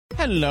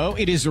Hello,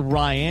 it is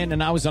Ryan,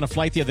 and I was on a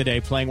flight the other day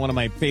playing one of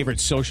my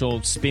favorite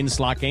social spin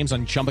slot games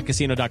on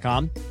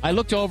ChumbaCasino.com. I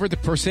looked over at the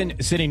person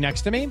sitting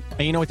next to me, and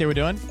you know what they were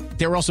doing?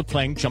 They were also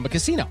playing Chumba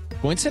Casino.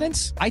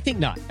 Coincidence? I think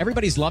not.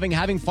 Everybody's loving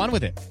having fun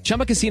with it.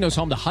 Chumba Casino is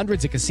home to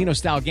hundreds of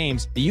casino-style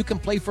games that you can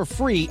play for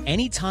free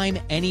anytime,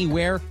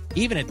 anywhere,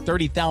 even at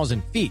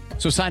 30,000 feet.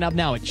 So sign up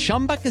now at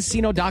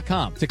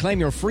ChumbaCasino.com to claim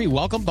your free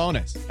welcome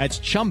bonus. That's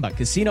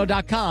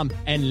ChumbaCasino.com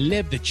and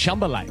live the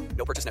Chumba life.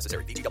 No purchase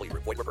necessary. VGW.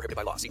 Void where prohibited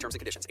by law. See terms and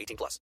conditions.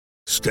 18+.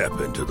 Step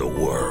into the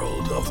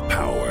world of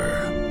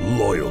power,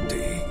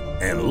 loyalty,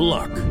 and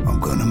luck. I'm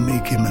gonna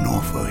make him an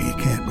offer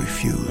he can't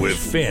refuse. With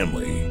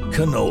family,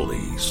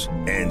 cannolis,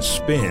 and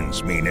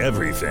spins mean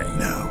everything.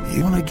 Now,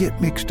 you wanna get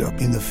mixed up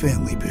in the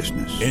family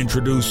business.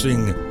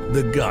 Introducing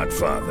The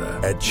Godfather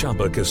at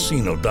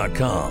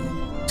ChumbaCasino.com.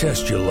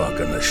 Test your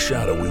luck in the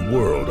shadowy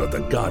world of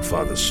The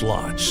Godfather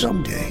slot.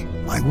 Someday,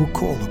 I will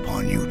call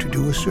upon you to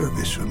do a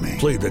service for me.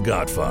 Play The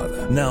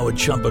Godfather now at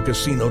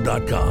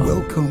ChumbaCasino.com.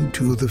 Welcome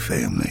to the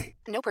family.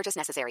 No purchase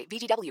necessary.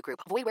 VGW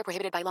Group. Void where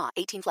prohibited by law.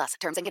 18+.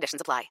 Terms and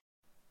conditions apply.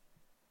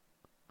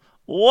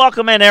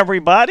 Welcome in,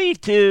 everybody,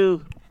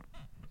 to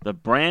the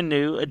brand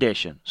new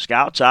edition,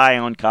 Scout's Eye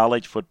on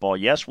College Football.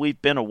 Yes,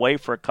 we've been away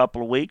for a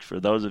couple of weeks. For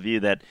those of you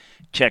that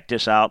checked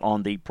us out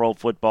on the Pro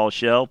Football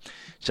Show,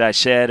 as I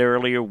said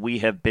earlier, we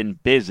have been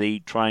busy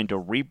trying to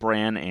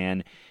rebrand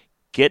and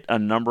get a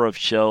number of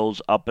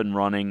shows up and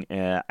running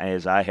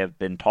as I have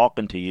been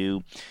talking to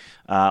you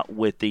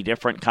with the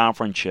different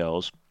conference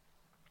shows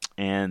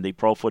and the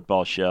Pro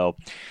Football Show.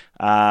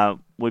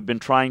 We've been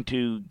trying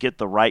to get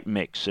the right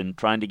mix and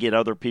trying to get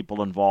other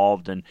people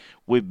involved, and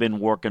we've been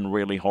working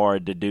really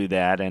hard to do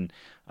that. And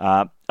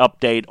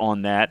update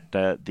on that,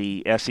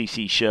 the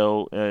SEC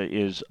show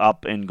is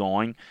up and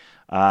going.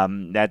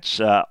 That's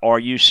Are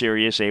You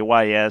Serious?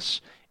 AYS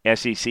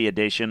SEC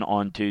edition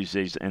on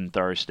Tuesdays and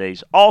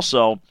Thursdays.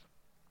 Also,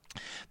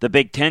 the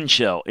Big Ten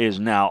show is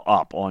now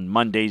up on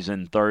Mondays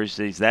and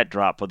Thursdays. That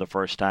dropped for the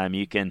first time.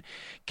 You can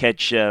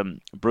catch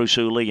Bruce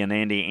Hooley and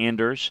Andy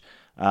Anders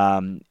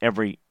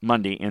every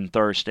Monday and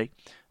Thursday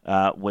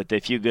with a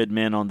few good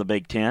men on the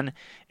Big Ten.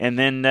 And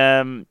then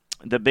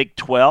the Big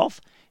 12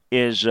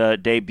 is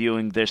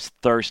debuting this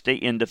Thursday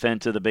in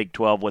defense of the Big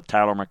 12 with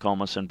Tyler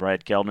McComas and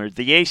Brad Kellner.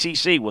 The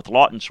ACC with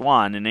Lawton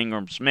Swan and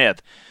Ingram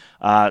Smith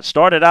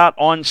started out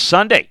on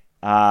Sunday,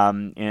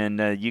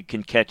 and you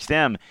can catch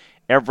them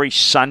every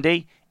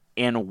Sunday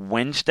and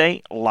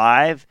Wednesday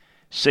live,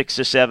 6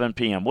 to 7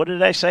 p.m. What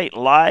did I say?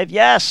 Live?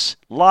 Yes,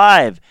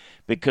 live,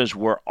 because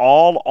we're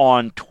all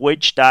on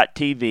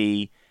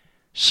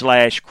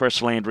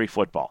twitch.tv/Chris Landry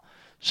Football.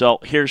 So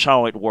here's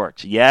how it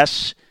works.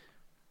 Yes,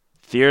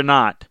 fear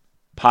not,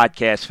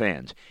 podcast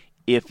fans.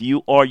 If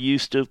you are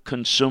used to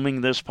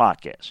consuming this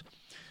podcast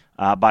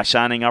by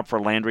signing up for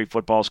Landry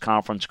Football's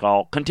conference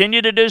call,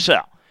 continue to do so.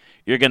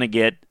 You're going to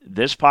get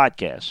this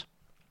podcast.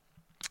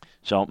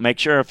 So make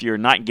sure if you're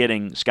not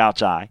getting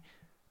Scout's Eye,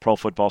 Pro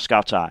Football,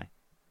 Scout's Eye,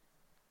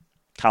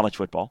 College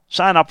Football,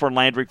 sign up for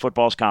Landry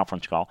Football's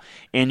conference call,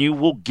 and you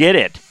will get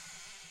it,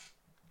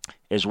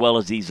 as well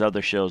as these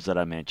other shows that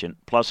I mentioned,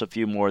 plus a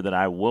few more that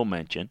I will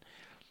mention.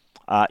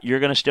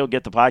 You're going to still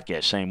get the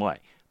podcast same way.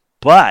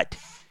 But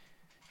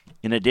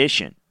in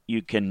addition,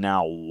 you can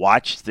now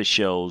watch the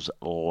shows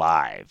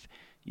live.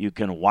 You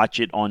can watch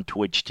it on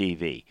Twitch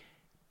TV.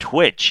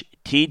 Twitch,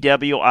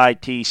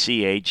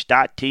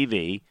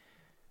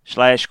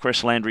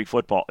 twitch.tv/Chris Landry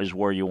Football is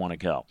where you want to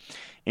go.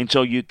 And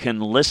so you can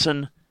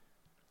listen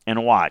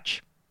and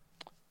watch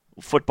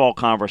football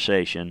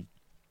conversation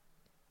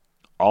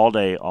all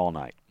day, all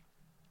night.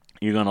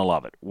 You're going to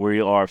love it. We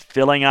are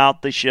filling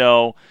out the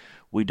show.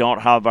 We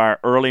don't have our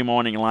early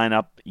morning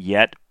lineup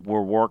yet.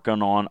 We're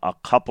working on a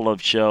couple of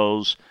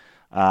shows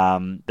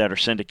that are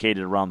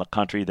syndicated around the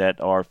country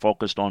that are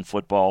focused on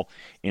football,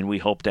 and we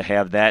hope to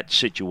have that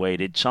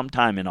situated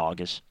sometime in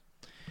August.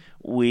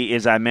 We,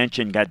 as I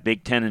mentioned, got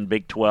Big 10 and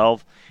Big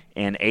 12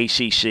 and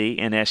ACC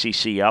and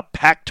SEC up.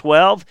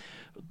 Pac-12,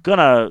 going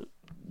to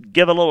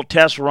give a little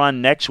test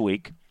run next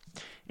week.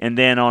 And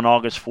then on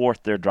August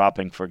 4th, they're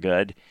dropping for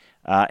good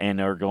and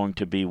are going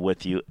to be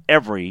with you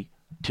every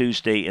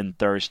Tuesday and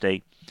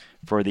Thursday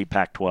for the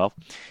Pac-12.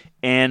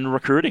 And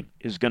recruiting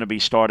is going to be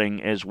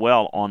starting as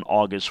well on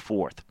August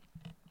 4th.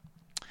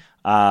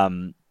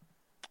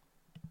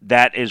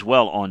 That as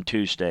well on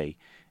Tuesday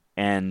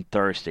and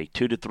Thursday,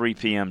 2 to 3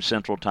 p.m.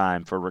 Central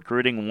Time for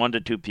recruiting, 1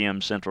 to 2 p.m.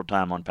 Central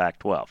Time on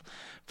Pac-12.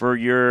 For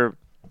your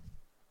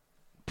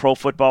pro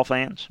football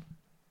fans,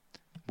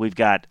 we've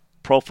got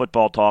Pro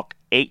Football Talk,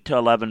 8 to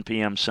 11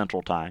 p.m.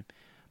 Central Time,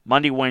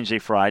 Monday, Wednesday,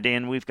 Friday,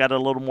 and we've got a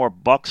little more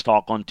Bucks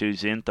Talk on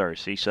Tuesday and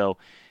Thursday, so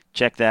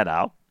check that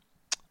out.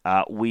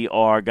 We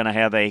are going to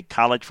have a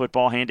college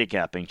football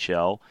handicapping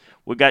show.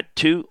 We've got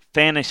 2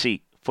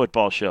 fantasy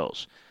football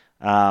shows.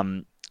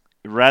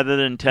 Rather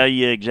than tell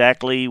you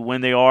exactly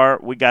when they are,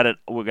 we're going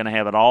to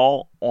have it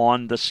all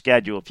on the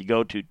schedule. If you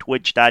go to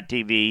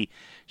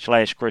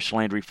twitch.tv/Chris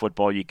Landry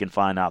Football, you can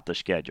find out the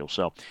schedule.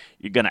 So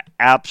you're going to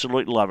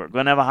absolutely love it. We're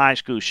going to have a high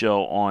school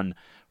show on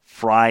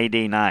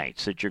Friday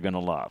nights that you're going to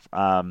love.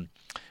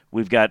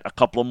 we've got a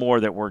couple of more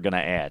that we're going to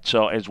add.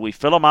 So as we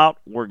fill them out,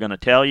 we're going to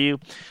tell you.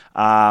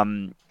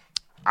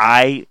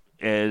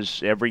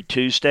 As every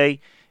Tuesday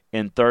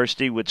and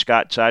Thursday with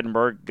Scott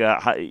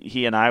Seidenberg,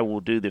 he and I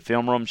will do the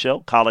Film Room show,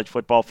 College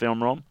Football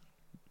Film Room,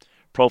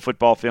 Pro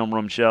Football Film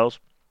Room shows.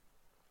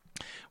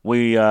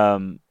 We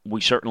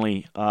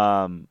certainly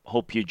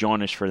hope you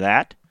join us for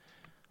that,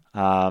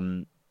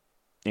 and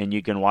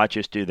you can watch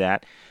us do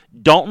that.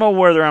 Don't know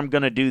whether I'm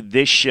going to do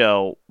this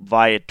show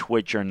via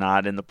Twitch or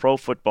not. In the Pro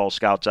Football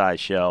Scout's Eye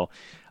show,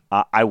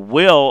 I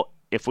will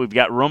if we've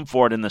got room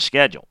for it in the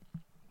schedule.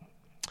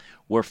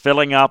 We're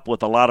filling up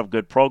with a lot of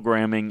good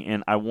programming,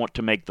 and I want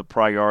to make the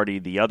priority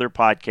the other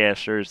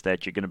podcasters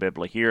that you're going to be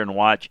able to hear and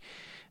watch.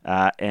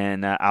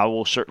 And I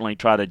will certainly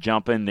try to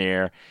jump in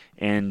there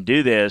and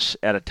do this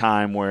at a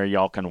time where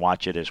y'all can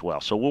watch it as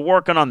well. So we're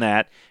working on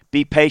that.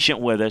 Be patient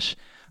with us.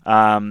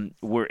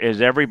 As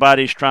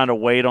everybody's trying to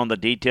wait on the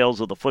details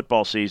of the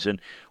football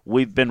season,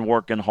 we've been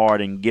working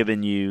hard and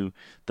giving you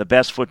the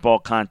best football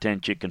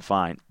content you can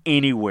find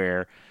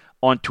anywhere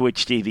on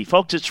Twitch TV.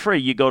 Folks, it's free.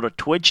 You go to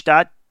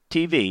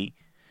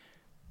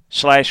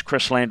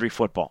twitch.tv/Chris Landry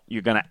Football.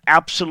 You're going to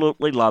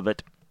absolutely love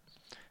it,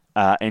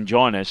 and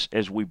join us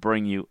as we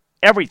bring you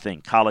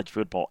everything college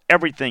football,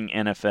 everything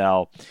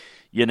NFL,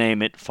 you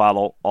name it,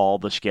 follow all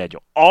the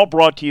schedule. All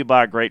brought to you by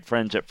our great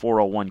friends at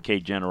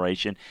 401k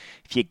Generation.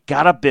 If you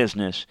got a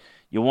business,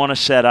 you want to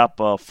set up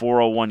a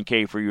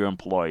 401k for your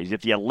employees.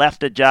 If you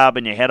left a job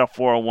and you had a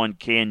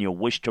 401k and you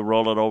wish to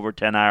roll it over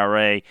to an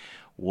IRA,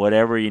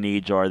 whatever your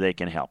needs are, they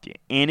can help you.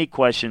 Any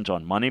questions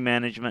on money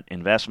management,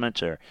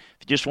 investments, or if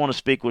you just want to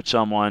speak with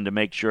someone to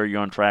make sure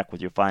you're on track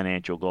with your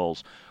financial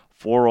goals,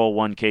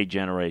 401k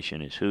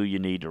Generation is who you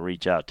need to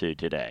reach out to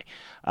today.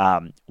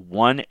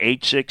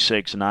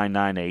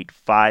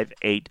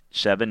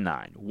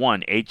 1-866-998-5879.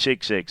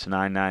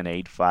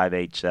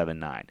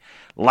 1-866-998-5879.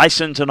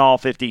 Licensed in all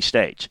 50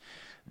 states.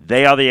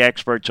 They are the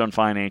experts on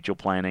financial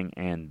planning,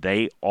 and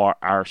they are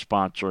our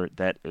sponsor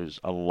that is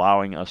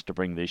allowing us to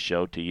bring this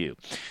show to you.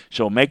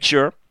 So make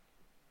sure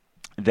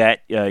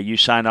that you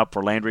sign up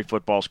for Landry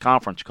Football's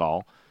conference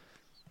call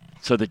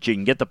so that you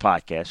can get the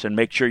podcast, and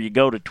make sure you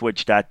go to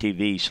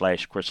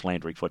twitch.tv/Chris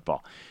Landry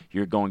Football.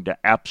 You're going to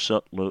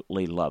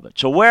absolutely love it.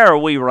 So where are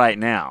we right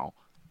now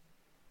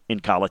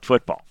in college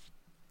football?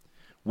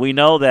 We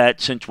know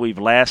that since we've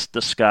last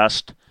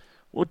discussed,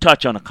 we'll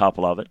touch on a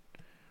couple of it.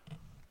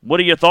 What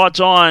are your thoughts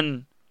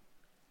on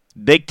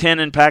Big Ten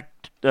and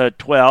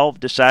Pac-12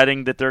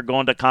 deciding that they're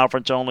going to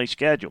conference-only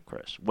schedule,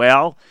 Chris?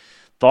 Well,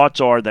 thoughts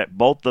are that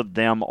both of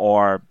them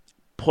are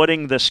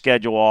putting the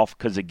schedule off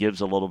because it gives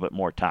a little bit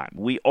more time.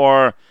 We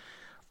are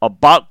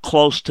about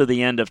close to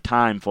the end of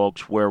time,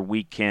 folks, where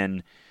we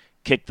can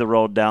kick the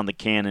road down the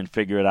can and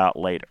figure it out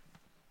later.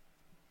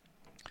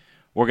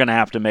 We're going to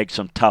have to make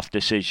some tough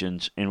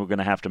decisions, and we're going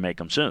to have to make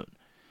them soon.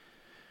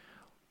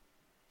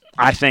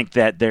 I think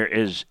that there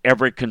is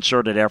every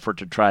concerted effort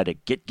to try to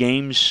get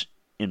games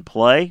in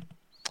play.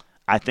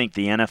 I think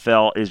the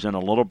NFL is in a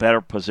little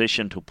better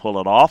position to pull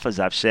it off, as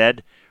I've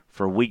said,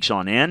 for weeks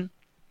on end,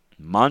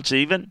 months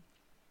even.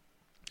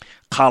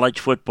 College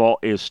football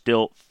is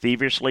still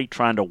feverishly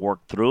trying to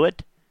work through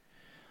it,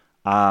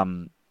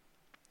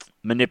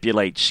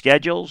 manipulate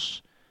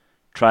schedules,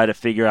 try to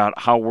figure out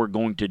how we're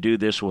going to do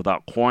this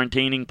without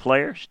quarantining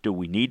players. Do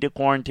we need to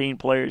quarantine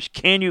players?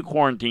 Can you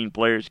quarantine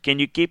players? Can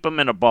you keep them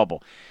in a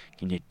bubble?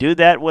 Can you do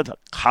that with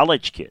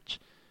college kids?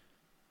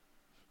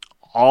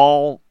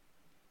 All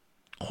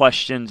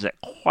questions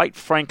that, quite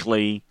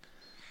frankly,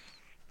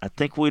 I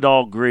think we'd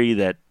all agree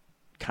that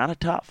kind of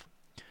tough.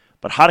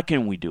 But how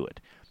can we do it?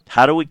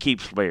 How do we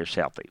keep players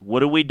healthy? What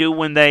do we do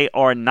when they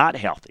are not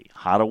healthy?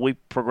 How do we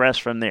progress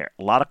from there?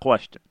 A lot of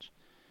questions,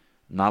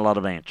 not a lot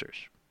of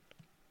answers.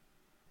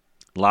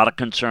 A lot of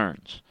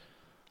concerns.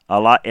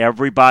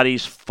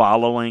 Everybody's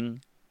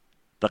following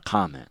the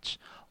comments.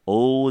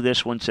 Oh,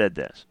 this one said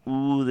this.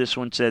 Ooh, this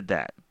one said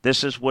that.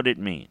 This is what it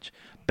means.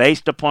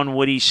 Based upon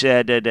what he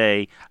said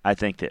today, I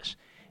think this.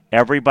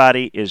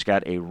 Everybody has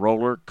got a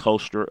roller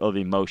coaster of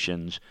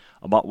emotions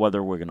about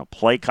whether we're going to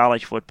play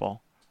college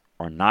football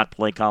or not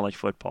play college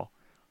football.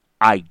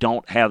 I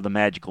don't have the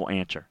magical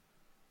answer.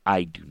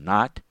 I do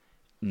not,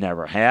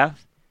 never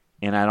have,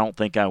 and I don't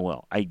think I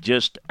will. I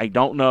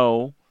don't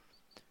know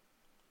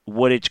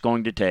what it's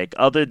going to take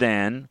other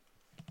than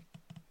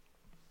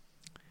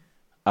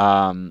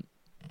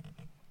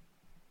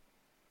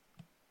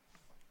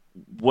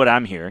what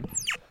I'm hearing.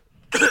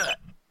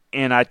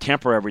 And I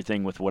temper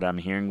everything with what I'm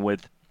hearing,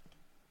 with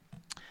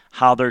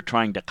how they're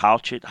trying to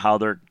couch it, how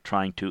they're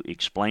trying to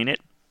explain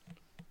it.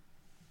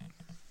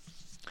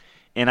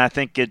 And I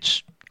think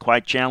it's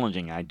quite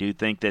challenging. I do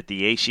think that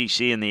the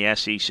ACC and the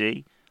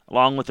SEC,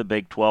 along with the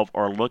Big 12,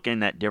 are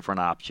looking at different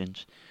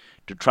options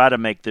to try to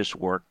make this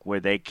work where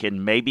they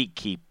can maybe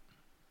keep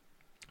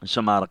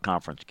some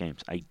out-of-conference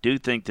games. I do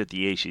think that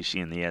the ACC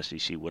and the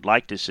SEC would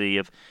like to see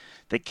if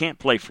they can't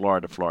play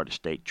Florida, Florida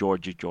State,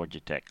 Georgia, Georgia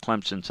Tech,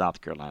 Clemson,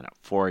 South Carolina,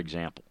 for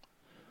example.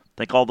 I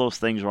think all those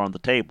things are on the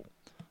table.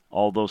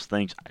 All those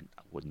things, I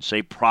wouldn't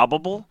say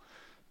probable,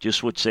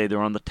 just would say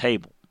they're on the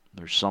table.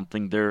 There's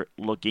something they're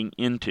looking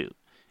into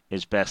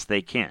as best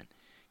they can.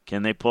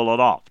 Can they pull it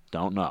off?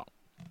 Don't know.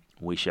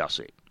 We shall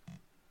see.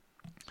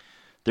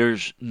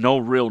 There's no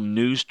real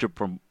news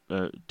to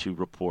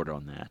report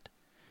on that.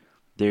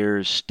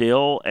 There's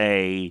still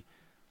a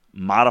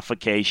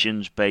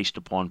modifications based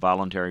upon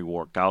voluntary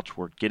workouts.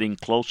 We're getting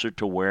closer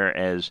to where,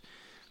 as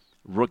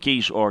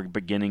rookies are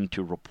beginning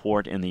to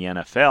report in the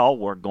NFL,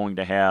 we're going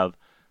to have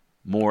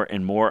more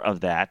and more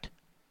of that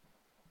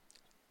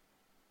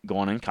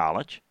going in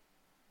college.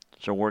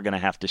 So we're going to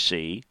have to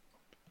see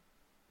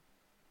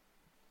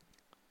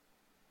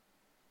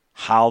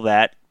how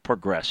that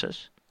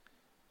progresses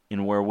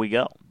and where we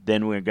go.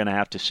 Then we're going to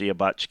have to see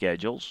about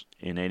schedules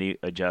and any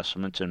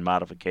adjustments and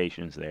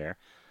modifications there.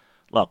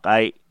 Look,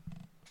 I'm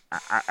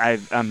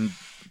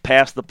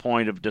past the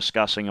point of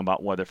discussing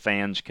about whether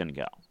fans can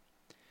go.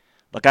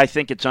 Look, I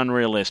think it's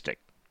unrealistic.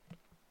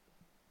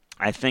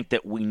 I think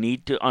that we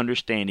need to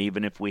understand,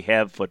 even if we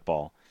have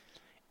football,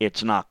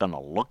 it's not going to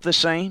look the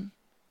same.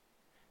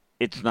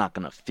 It's not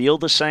going to feel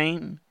the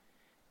same.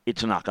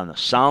 It's not going to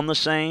sound the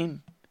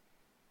same.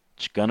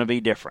 It's going to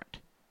be different.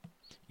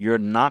 You're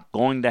not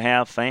going to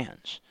have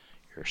fans.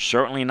 You're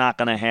certainly not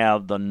going to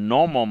have the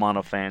normal amount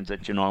of fans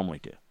that you normally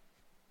do.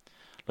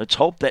 Let's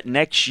hope that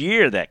next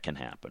year that can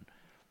happen.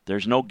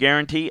 There's no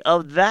guarantee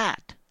of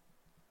that.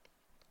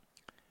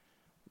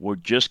 We're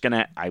just going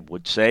to, I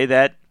would say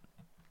that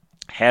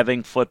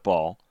having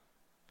football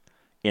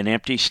in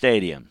empty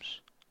stadiums,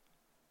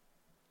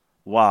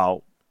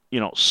 wow,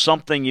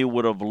 something you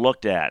would have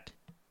looked at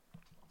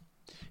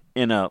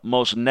in a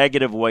most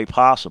negative way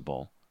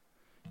possible,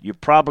 you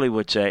probably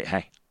would say,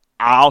 hey,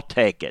 I'll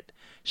take it.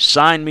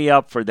 Sign me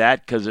up for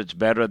that because it's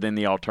better than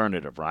the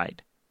alternative,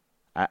 right?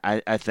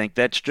 I think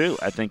that's true.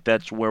 I think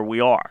that's where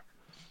we are.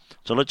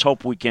 So let's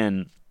hope we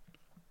can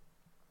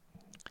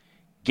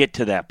get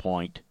to that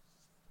point.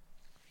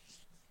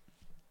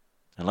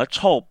 And let's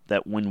hope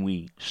that when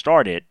we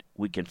start it,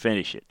 we can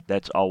finish it.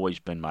 That's always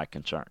been my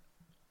concern.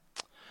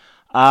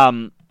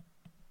 A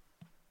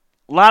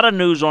lot of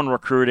news on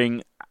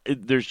recruiting.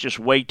 There's just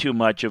way too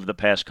much of the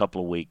past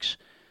couple of weeks.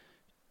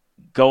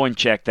 Go and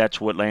check.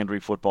 That's what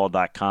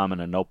LandryFootball.com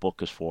and a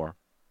notebook is for.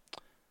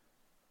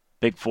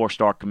 Big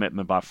 4-star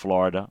commitment by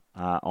Florida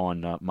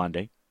on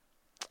Monday.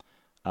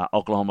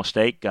 Oklahoma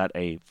State got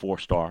a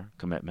 4-star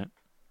commitment.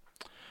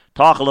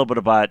 Talk a little bit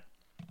about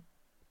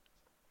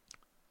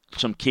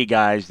some key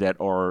guys that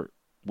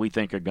we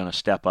think are going to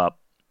step up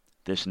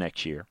this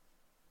next year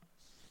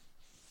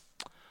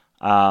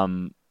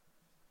that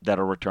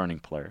are returning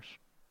players.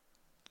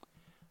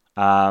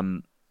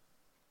 But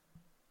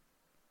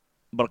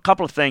a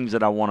couple of things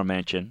that I want to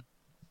mention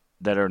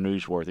that are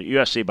newsworthy.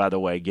 USC, by the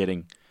way,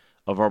 getting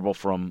a verbal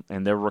from,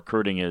 and their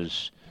recruiting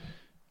is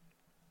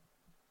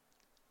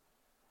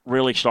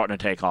really starting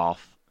to take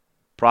off.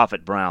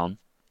 Prophet Brown.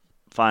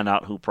 Find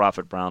out who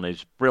Prophet Brown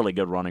is. Really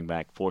good running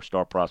back,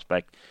 4-star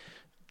prospect.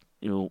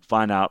 You'll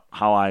find out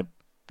how I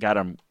got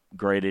him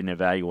graded and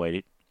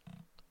evaluated.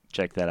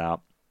 Check that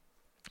out.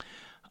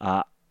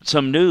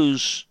 Some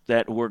news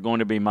that we're going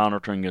to be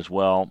monitoring as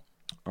well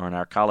on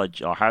our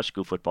high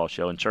school football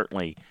show, and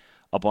certainly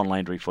up on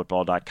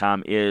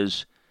LandryFootball.com,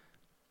 is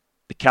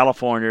the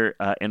California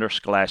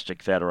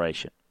Interscholastic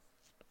Federation,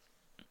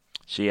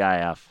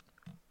 CIF,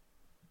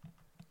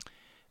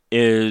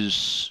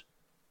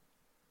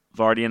 have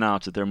already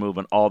announced that they're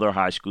moving all their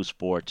high school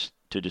sports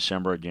to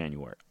December or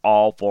January.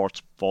 All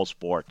fall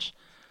sports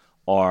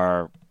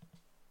are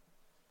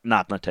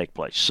not going to take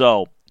place.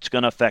 So it's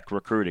going to affect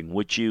recruiting,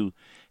 which you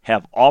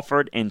have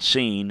offered and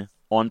seen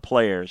on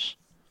players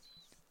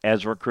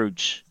as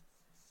recruits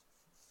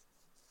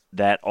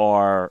that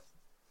are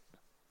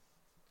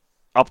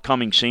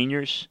upcoming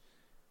seniors.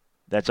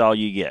 That's all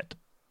you get.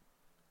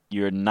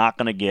 You're not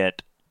going to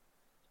get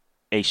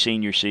a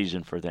senior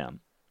season for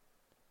them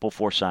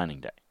before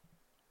signing day.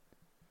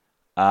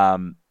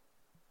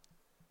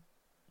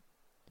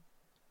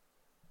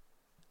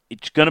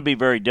 It's going to be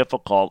very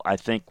difficult, I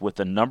think, with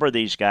a number of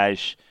these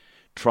guys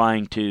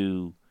trying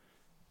to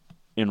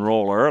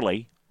enroll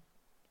early,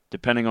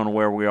 depending on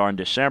where we are in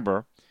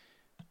December.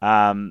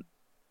 I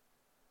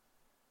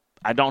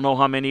don't know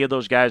how many of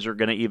those guys are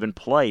going to even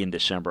play in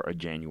December or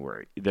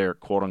January, their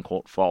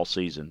quote-unquote fall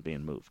season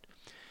being moved.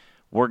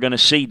 We're going to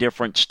see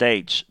different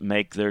states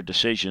make their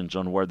decisions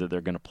on whether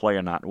they're going to play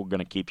or not. We're going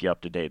to keep you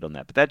up to date on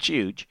that. But that's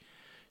huge,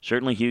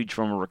 certainly huge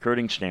from a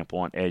recruiting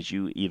standpoint as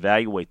you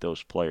evaluate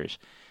those players.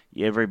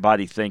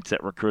 Everybody thinks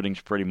that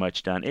recruiting's pretty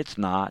much done. It's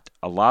not.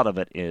 A lot of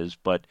it is,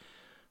 but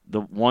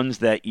the ones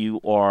that you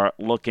are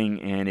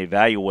looking and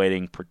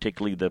evaluating,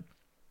 particularly the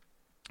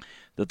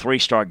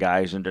 3-star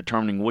guys, and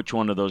determining which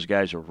one of those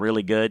guys are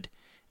really good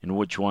and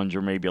which ones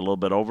are maybe a little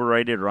bit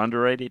overrated or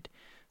underrated,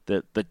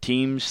 the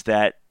teams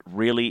that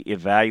really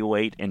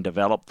evaluate and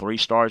develop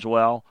 3-stars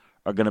well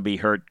are going to be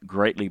hurt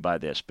greatly by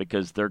this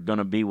because they're going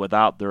to be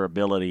without their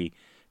ability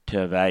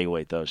to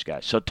evaluate those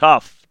guys. So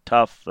tough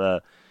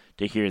to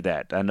hear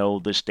that. I know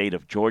the state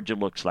of Georgia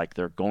looks like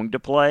they're going to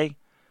play,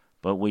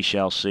 but we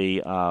shall see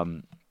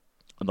the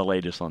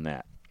latest on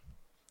that.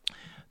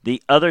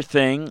 The other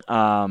thing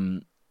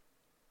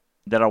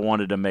that I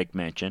wanted to make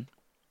mention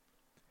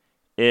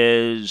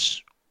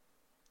is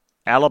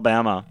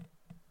Alabama,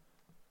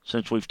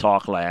 since we've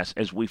talked last,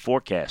 as we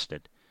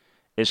forecasted,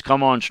 has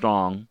come on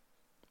strong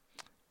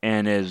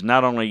and has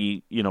not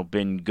only,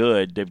 been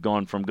good, they've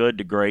gone from good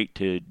to great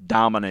to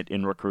dominant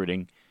in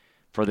recruiting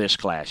for this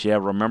class. Yeah,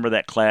 remember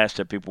that class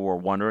that people were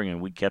wondering,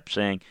 and we kept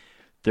saying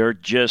they're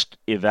just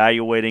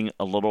evaluating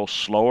a little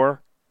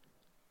slower?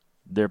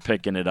 They're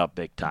picking it up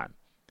big time.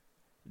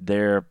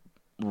 They're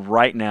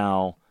right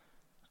now,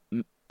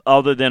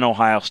 other than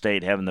Ohio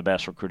State, having the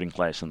best recruiting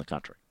class in the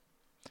country.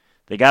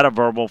 They got a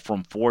verbal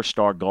from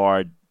 4-star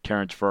guard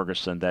Terrence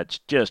Ferguson that's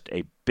just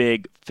a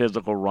big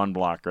physical run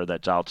blocker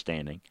that's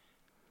outstanding.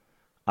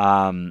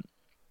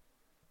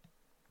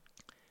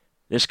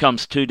 This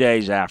comes 2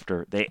 days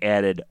after they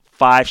added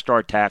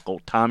 5-star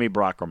tackle Tommy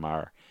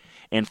Brockermeyer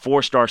and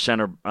 4-star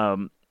center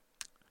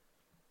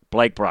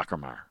Blake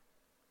Brockermeyer.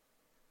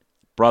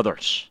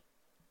 Brothers.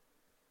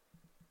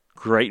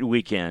 Great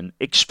weekend.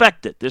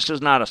 Expected. This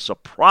is not a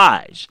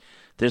surprise.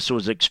 This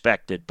was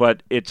expected,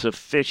 but it's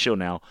official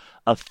now.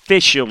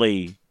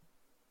 Officially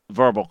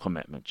verbal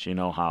commitments. You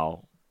know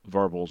how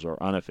verbals are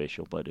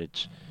unofficial, but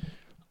it's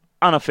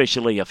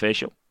unofficially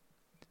official.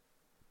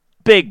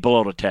 Big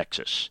blow to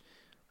Texas.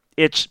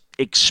 It's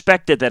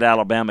expected that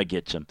Alabama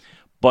gets him,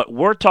 but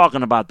we're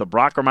talking about the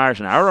Brockermeyers.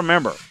 And I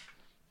remember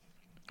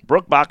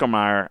Brooke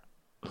Brockermeyer,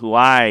 who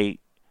I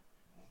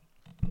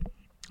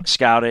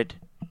scouted,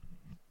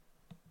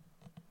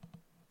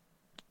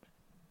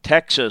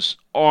 Texas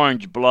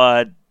orange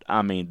blood.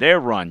 I mean, they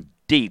run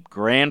deep.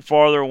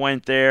 Grandfather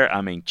went there.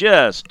 I mean,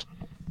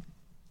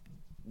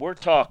 we're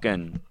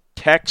talking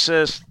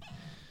Texas.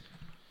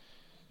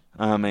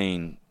 I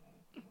mean,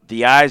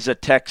 the eyes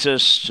of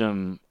Texas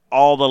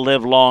all the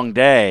live long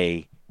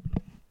day.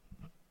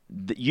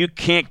 You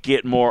can't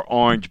get more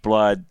orange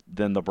blood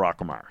than the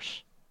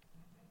Brockermeyers.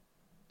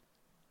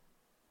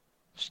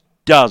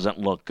 Doesn't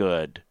look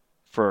good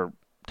for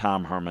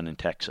Tom Herman in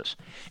Texas.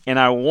 And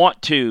I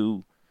want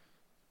to,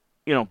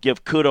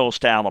 give kudos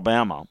to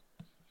Alabama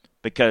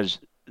because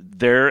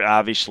they're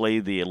obviously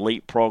the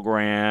elite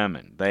program,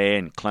 and they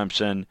and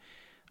Clemson,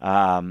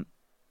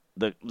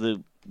 the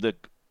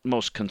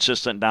most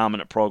consistent,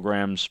 dominant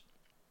programs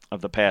of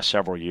the past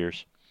several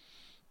years.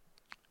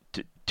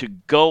 To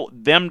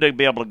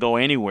be able to go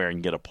anywhere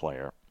and get a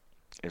player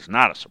is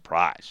not a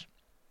surprise.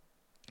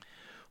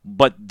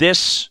 But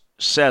this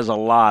says a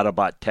lot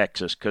about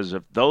Texas because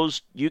if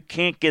you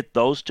can't get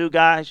those two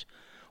guys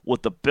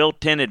with the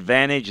built-in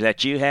advantage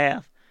that you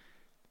have.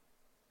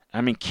 I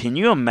mean, can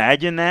you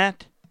imagine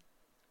that?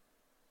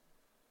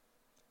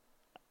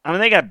 I mean,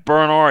 they got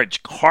burnt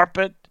orange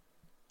carpet.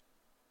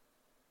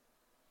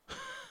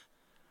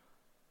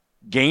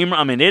 Game.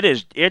 I mean, it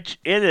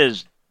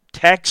is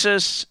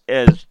Texas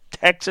as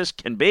Texas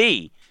can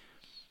be.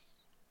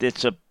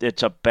 It's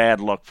a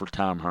bad look for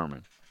Tom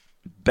Herman.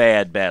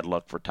 Bad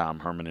luck for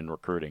Tom Herman in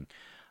recruiting.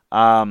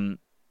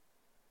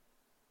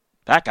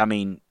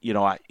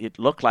 It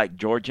looked like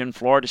Georgia and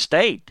Florida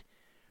State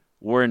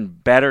were in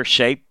better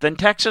shape than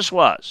Texas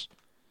was.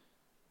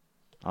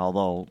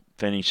 Although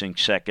finishing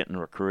second in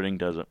recruiting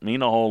doesn't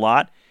mean a whole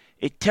lot.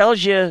 It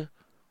tells you,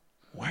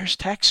 where's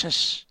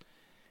Texas?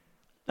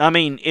 I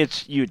mean,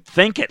 you'd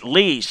think at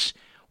least,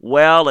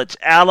 well, it's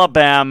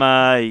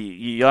Alabama.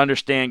 You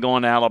understand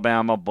going to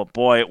Alabama, but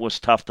boy, it was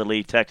tough to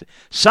leave Texas.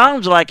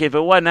 Sounds like if it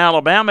wasn't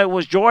Alabama, it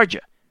was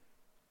Georgia.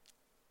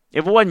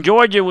 If it wasn't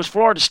Georgia, it was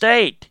Florida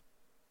State.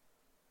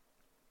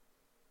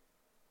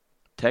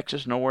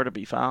 Texas nowhere to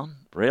be found?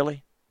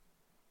 Really?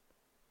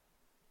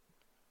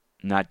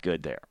 Not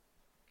good there.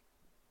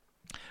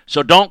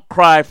 So don't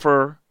cry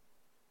for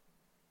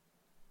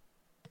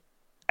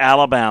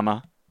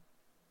Alabama.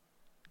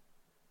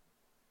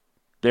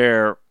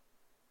 They're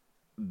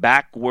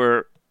back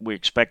where we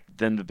expected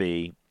them to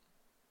be.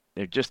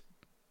 They're just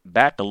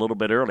back a little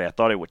bit early. I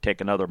thought it would take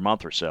another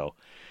month or so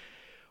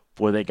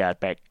before they got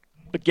back.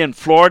 Again,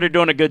 Florida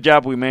doing a good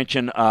job. We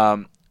mentioned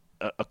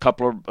a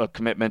couple of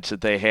commitments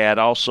that they had.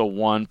 Also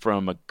one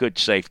from a good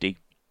safety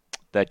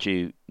that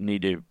you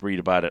need to read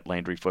about at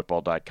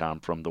LandryFootball.com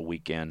from the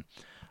weekend.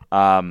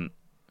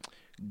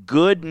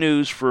 Good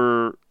news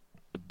for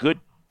a good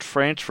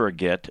transfer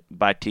get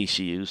by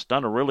TCU. It's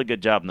done a really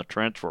good job in the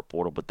transfer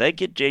portal, but they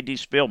get J.D.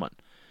 Spielman,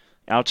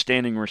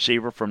 outstanding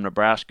receiver from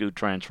Nebraska who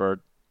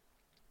transferred.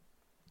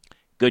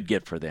 Good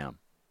get for them.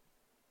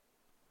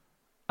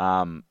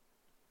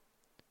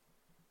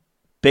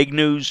 Big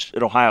news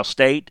at Ohio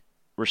State,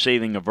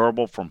 receiving a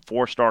verbal from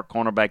 4-star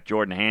cornerback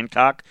Jordan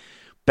Hancock.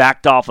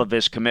 Backed off of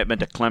his commitment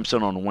to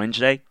Clemson on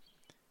Wednesday.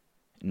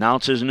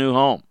 Announced his new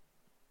home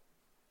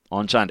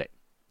on Sunday.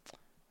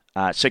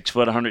 6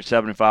 foot,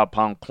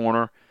 175-pound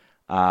corner.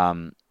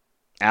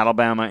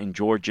 Alabama and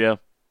Georgia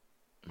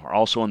are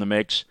also in the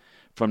mix.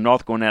 From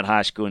North Gwinnett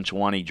High School in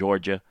Sewanee,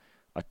 Georgia.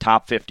 A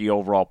top 50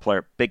 overall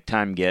player.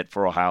 Big-time get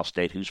for Ohio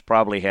State, who's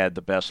probably had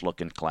the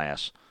best-looking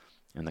class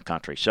in the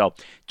country. So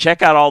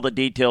check out all the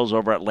details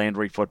over at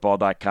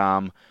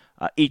LandryFootball.com.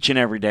 Each and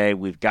every day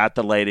we've got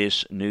the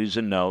latest news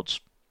and notes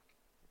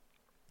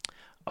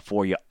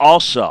for you.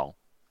 Also,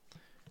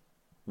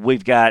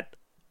 we've got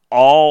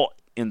all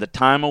in the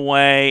time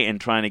away and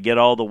trying to get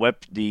all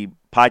the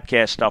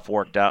podcast stuff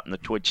worked out and the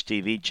Twitch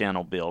TV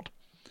channel built.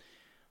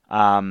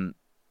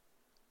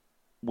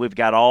 We've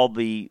got all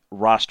the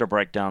roster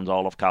breakdowns,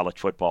 all of college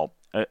football,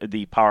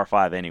 the Power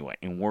 5 anyway,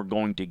 and we're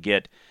going to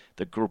get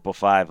the Group of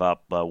 5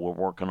 up. We're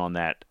working on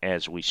that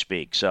as we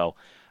speak. So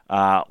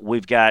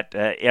we've got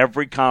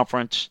every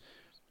conference,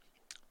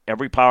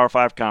 every Power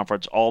 5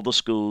 conference, all the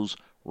schools,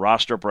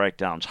 roster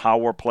breakdowns, how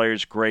were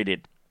players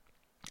graded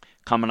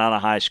coming out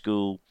of high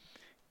school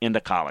into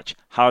college,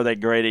 how are they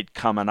graded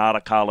coming out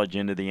of college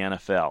into the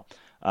NFL,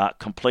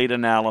 complete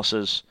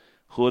analysis,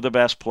 who are the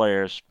best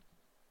players,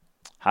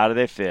 how do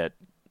they fit,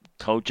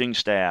 coaching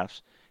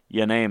staffs,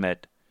 you name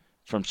it,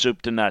 from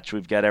soup to nuts.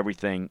 We've got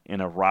everything in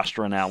a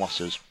roster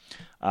analysis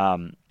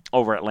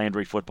over at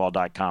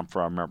LandryFootball.com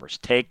for our members.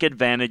 Take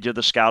advantage of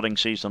the scouting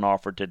season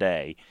offer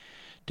today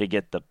to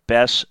get the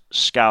best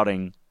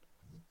scouting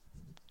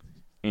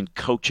and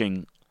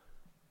coaching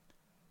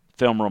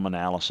film room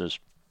analysis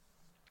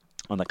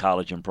on the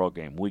college and pro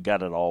game. We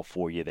got it all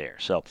for you there.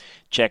 So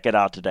check it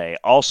out today.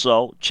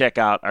 Also, check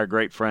out our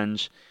great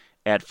friends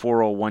at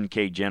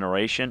 401k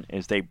Generation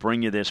as they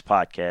bring you this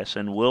podcast,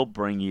 and will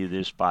bring you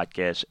this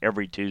podcast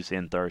every Tuesday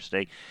and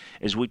Thursday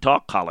as we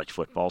talk college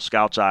football,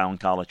 Scout's Eye on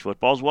college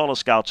football, as well as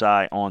Scout's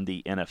Eye on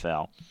the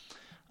NFL.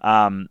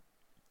 If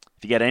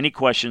you got any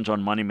questions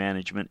on money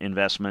management,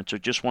 investments, or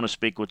just want to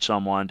speak with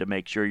someone to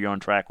make sure you're on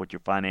track with your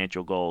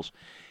financial goals,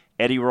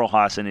 Eddie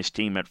Rojas and his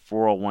team at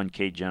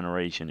 401k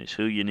Generation is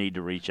who you need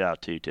to reach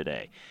out to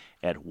today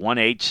at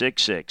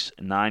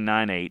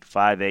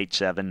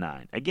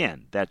 1-866-998-5879.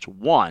 Again, that's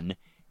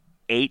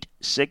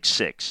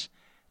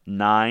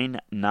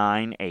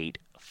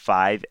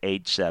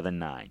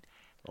 1-866-998-5879.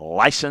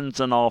 Licensed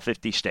in all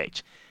 50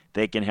 states.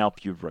 They can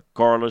help you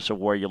regardless of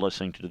where you're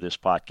listening to this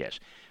podcast.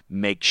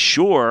 Make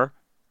sure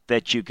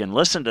that you can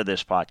listen to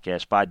this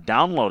podcast by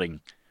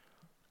downloading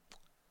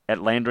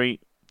at Landry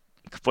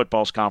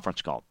Football's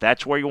conference call.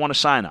 That's where you want to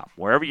sign up.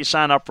 Wherever you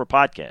sign up for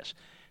podcasts,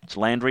 it's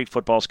Landry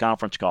Football's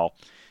conference call.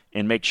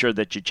 And make sure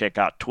that you check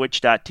out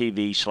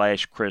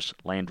twitch.tv/Chris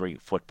Landry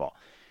Football.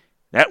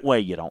 That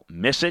way you don't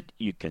miss it.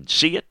 You can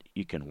see it.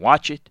 You can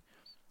watch it.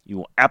 You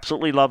will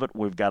absolutely love it.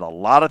 We've got a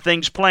lot of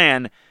things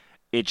planned.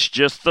 It's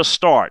just the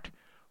start.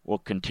 We're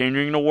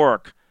continuing to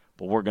work,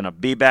 but we're going to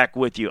be back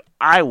with you.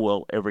 I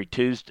will every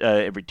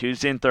Tuesday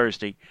and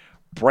Thursday,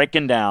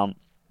 breaking down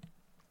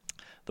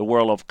the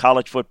world of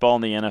college football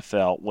and the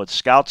NFL with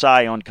Scout's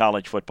Eye on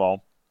college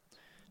football,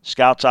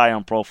 Scout's Eye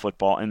on pro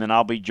football, and then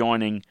I'll be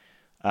joining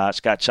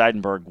Scott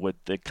Seidenberg with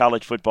the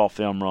college football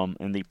film room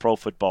and the pro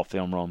football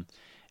film room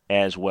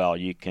as well.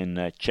 You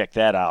can check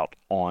that out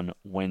on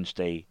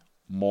Wednesday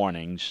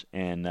mornings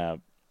and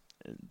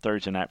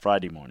Thursday night,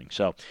 Friday morning.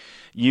 So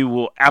you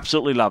will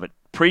absolutely love it.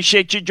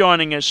 Appreciate you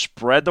joining us.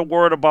 Spread the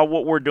word about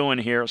what we're doing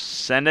here.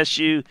 Send us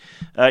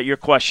your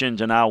questions,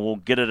 and I will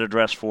get it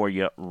addressed for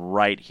you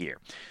right here.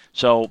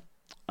 So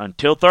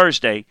until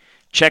Thursday,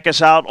 check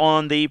us out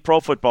on the Pro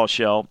Football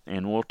Show,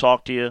 and we'll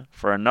talk to you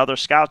for another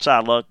Scout's Eye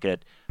look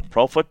at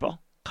pro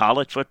football,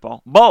 college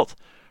football, both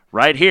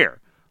right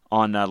here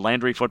on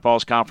Landry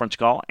Football's conference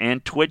call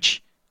and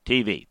Twitch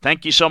TV.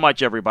 Thank you so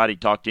much, everybody.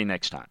 Talk to you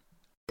next time.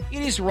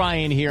 It is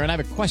Ryan here, and I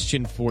have a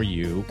question for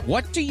you.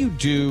 What do you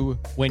do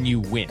when you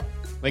win?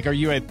 Like, are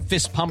you a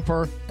fist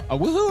pumper, a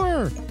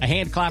woohooer, a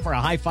hand clapper, a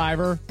high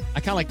fiver?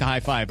 I kind of like the high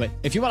five, but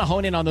if you want to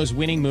hone in on those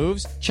winning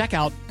moves, check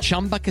out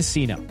Chumba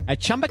Casino. At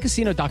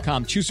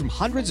ChumbaCasino.com, choose from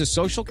hundreds of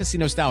social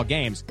casino-style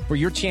games for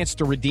your chance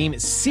to redeem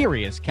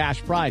serious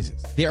cash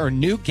prizes. There are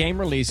new game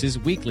releases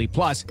weekly,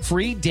 plus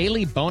free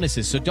daily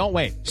bonuses, so don't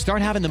wait.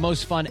 Start having the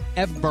most fun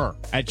ever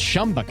at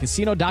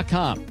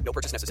ChumbaCasino.com. No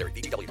purchase necessary.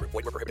 VGW Group.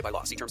 Void where prohibited by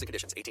law. See terms and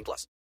conditions.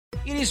 18+.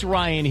 It is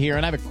Ryan here,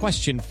 and I have a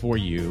question for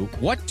you.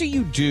 What do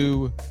you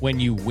do when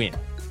you win?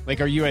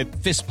 Like, are you a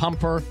fist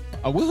pumper,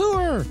 a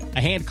woohooer, a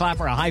hand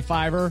clapper, a high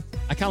fiver?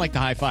 I kind of like the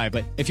high five,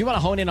 but if you want to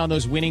hone in on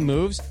those winning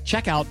moves,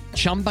 check out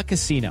Chumba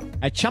Casino.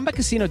 At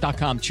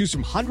ChumbaCasino.com, choose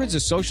from hundreds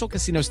of social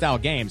casino-style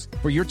games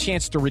for your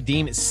chance to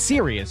redeem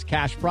serious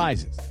cash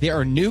prizes. There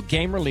are new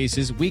game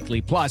releases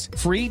weekly, plus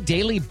free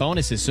daily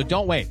bonuses, so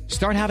don't wait.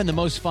 Start having the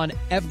most fun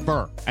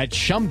ever at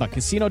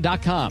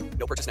ChumbaCasino.com.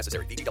 No purchase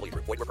necessary. VGW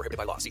Group. Void where prohibited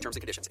by law. See terms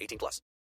and conditions. 18+.